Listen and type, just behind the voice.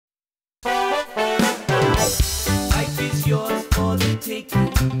take it.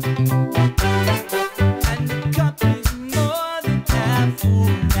 And the cup is more than half full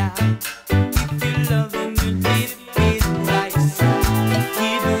now. If you love them, you'll leave it right. So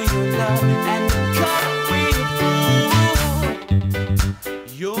give her your love and the cup will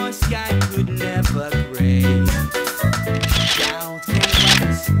full. Your sky could never gray. Doubt can wipe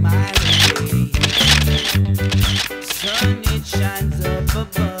a smile away. Sun, it shines up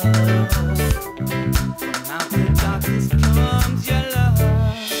above. From out the darkness comes your love.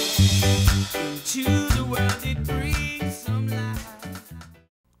 Into the world it brings some light.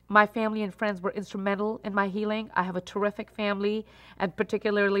 My family and friends were instrumental in my healing. I have a terrific family, and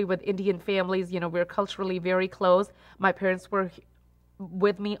particularly with Indian families, we're culturally very close. My parents were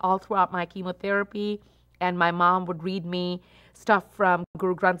with me all throughout my chemotherapy, and my mom would read me stuff from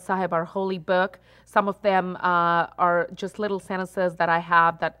Guru Granth Sahib, our holy book. Some of them are just little sentences that I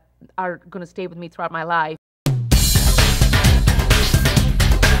have that are going to stay with me throughout my life.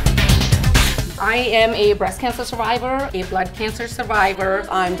 I am a breast cancer survivor, a blood cancer survivor.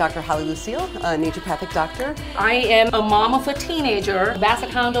 I'm Dr. Holly Lucille, a naturopathic doctor. I am a mom of a teenager, basset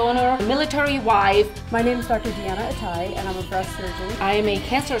hound owner, military wife. My name is Dr. Deanna Atai, and I'm a breast surgeon. I am a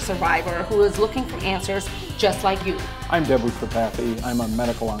cancer survivor who is looking for answers just like you. I'm Debu Tripathi. I'm a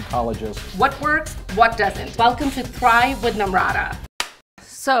medical oncologist. What works, what doesn't? Welcome to Thrive with Namrata.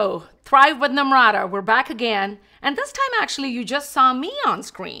 So, Thrive with Namrata, we're back again. And this time, actually, you just saw me on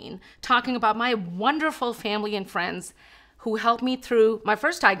screen talking about my wonderful family and friends who helped me through my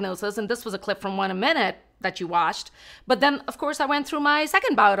first diagnosis. And this was a clip from 1 Minute that you watched. But then, of course, I went through my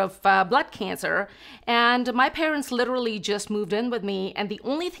second bout of blood cancer. And my parents literally just moved in with me. And the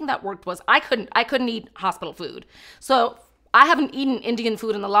only thing that worked was I couldn't eat hospital food. So I haven't eaten Indian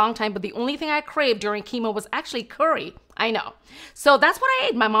food in a long time, but the only thing I craved during chemo was actually curry. I know. So that's what I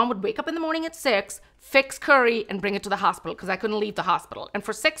ate. My mom would wake up in the morning at 6, fix curry, and bring it to the hospital because I couldn't leave the hospital. And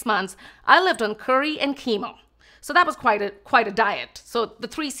for 6 months, I lived on curry and chemo. So that was quite a diet. So the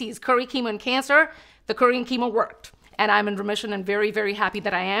 3 C's, curry, chemo, and cancer, the curry and chemo worked. And I'm in remission and very, very happy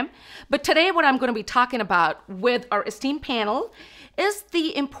that I am. But today what I'm going to be talking about with our esteemed panel is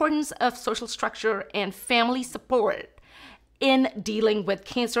the importance of social structure and family support in dealing with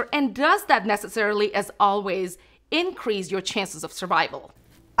cancer. And does that necessarily, as always, increase your chances of survival?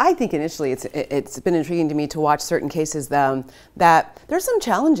 I think initially it's been intriguing to me to watch certain cases that there's some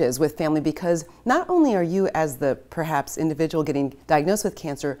challenges with family, because not only are you as the perhaps individual getting diagnosed with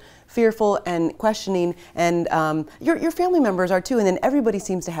cancer fearful and questioning, and your family members are too, and then everybody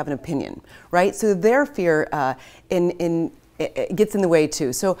seems to have an opinion, right? So their fear it gets in the way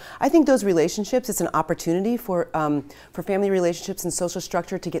too. So I think those relationships, it's an opportunity for family relationships and social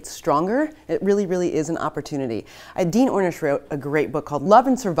structure to get stronger. It really, really is an opportunity. Dean Ornish wrote a great book called Love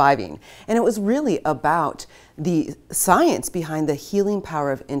and Surviving, and it was really about the science behind the healing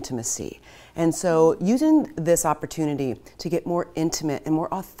power of intimacy. And so using this opportunity to get more intimate and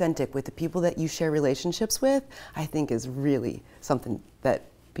more authentic with the people that you share relationships with, I think is really something that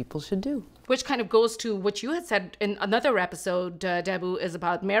people should do. Which kind of goes to what you had said in another episode, Debu, is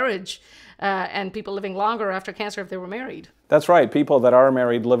about marriage and people living longer after cancer if they were married. That's right. People that are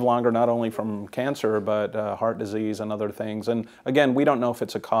married live longer not only from cancer, but heart disease and other things. And again, we don't know if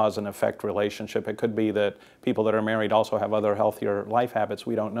it's a cause and effect relationship. It could be that people that are married also have other healthier life habits.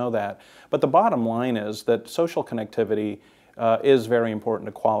 We don't know that. But the bottom line is that social connectivity is very important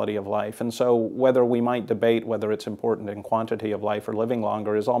to quality of life. And so whether we might debate whether it's important in quantity of life or living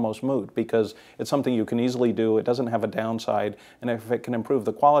longer is almost moot, because it's something you can easily do. It doesn't have a downside. And if it can improve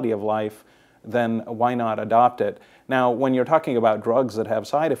the quality of life, then why not adopt it? Now, when you're talking about drugs that have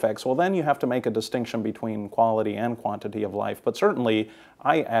side effects, well, then you have to make a distinction between quality and quantity of life. But certainly,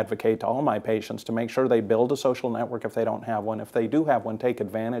 I advocate to all my patients to make sure they build a social network if they don't have one. If they do have one, take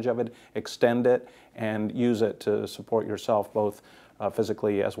advantage of it, extend it, and use it to support yourself both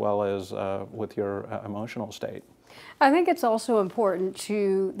physically as well as with your emotional state. I think it's also important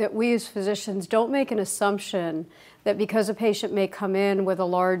that we as physicians don't make an assumption that because a patient may come in with a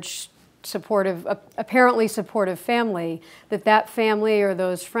large apparently supportive family, that family or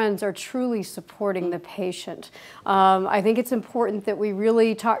those friends are truly supporting the patient. I think it's important that we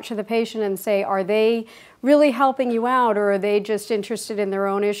really talk to the patient and say, are they really helping you out, or are they just interested in their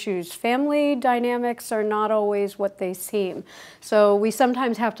own issues? Family dynamics are not always what they seem. So we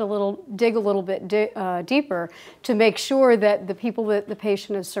sometimes have to dig a little bit deeper to make sure that the people that the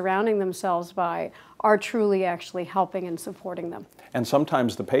patient is surrounding themselves by are truly actually helping and supporting them. And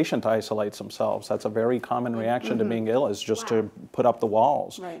sometimes the patient isolates themselves. That's a very common reaction to being ill, is just to put up the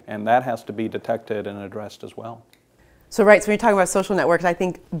walls. Right. And that has to be detected and addressed as well. So right, so when you're talking about social networks, I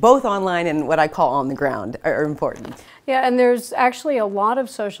think both online and what I call on the ground are important. Yeah, and there's actually a lot of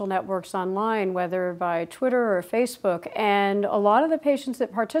social networks online, whether by Twitter or Facebook, and a lot of the patients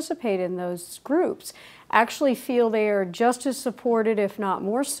that participate in those groups actually feel they are just as supported, if not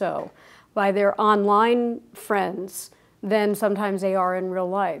more so, by their online friends than sometimes they are in real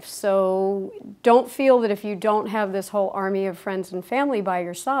life. So don't feel that if you don't have this whole army of friends and family by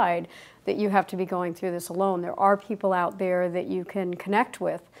your side, that you have to be going through this alone. There are people out there that you can connect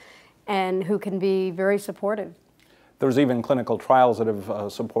with and who can be very supportive. There's even clinical trials that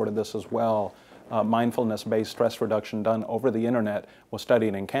have supported this as well. Mindfulness-based stress reduction done over the internet was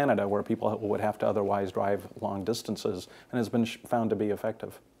studied in Canada, where people would have to otherwise drive long distances, and has been found to be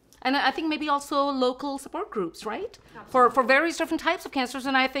effective. And I think maybe also local support groups, right? For various different types of cancers.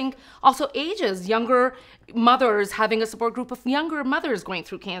 And I think also ages, younger mothers having a support group of younger mothers going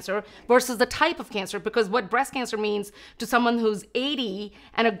through cancer versus the type of cancer. Because what breast cancer means to someone who's 80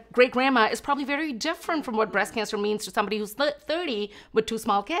 and a great grandma is probably very different from what breast cancer means to somebody who's 30 with 2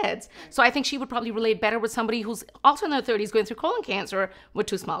 small kids. So I think she would probably relate better with somebody who's also in their 30s going through colon cancer with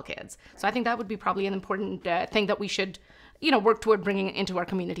 2 small kids. So I think that would be probably an important thing that we should work toward bringing it into our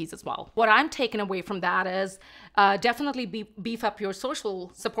communities as well. What I'm taking away from that is definitely beef up your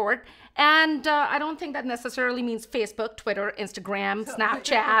social support. And I don't think that necessarily means Facebook, Twitter, Instagram,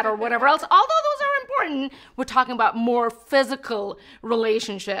 Snapchat, or whatever else. Although those are important, we're talking about more physical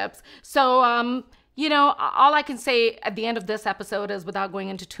relationships. So, all I can say at the end of this episode is, without going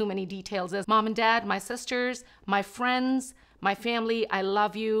into too many details, is Mom and Dad, my sisters, my friends, my family, I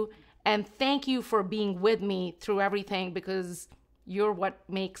love you. And thank you for being with me through everything, because you're what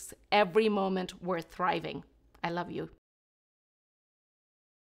makes every moment worth thriving. I love you.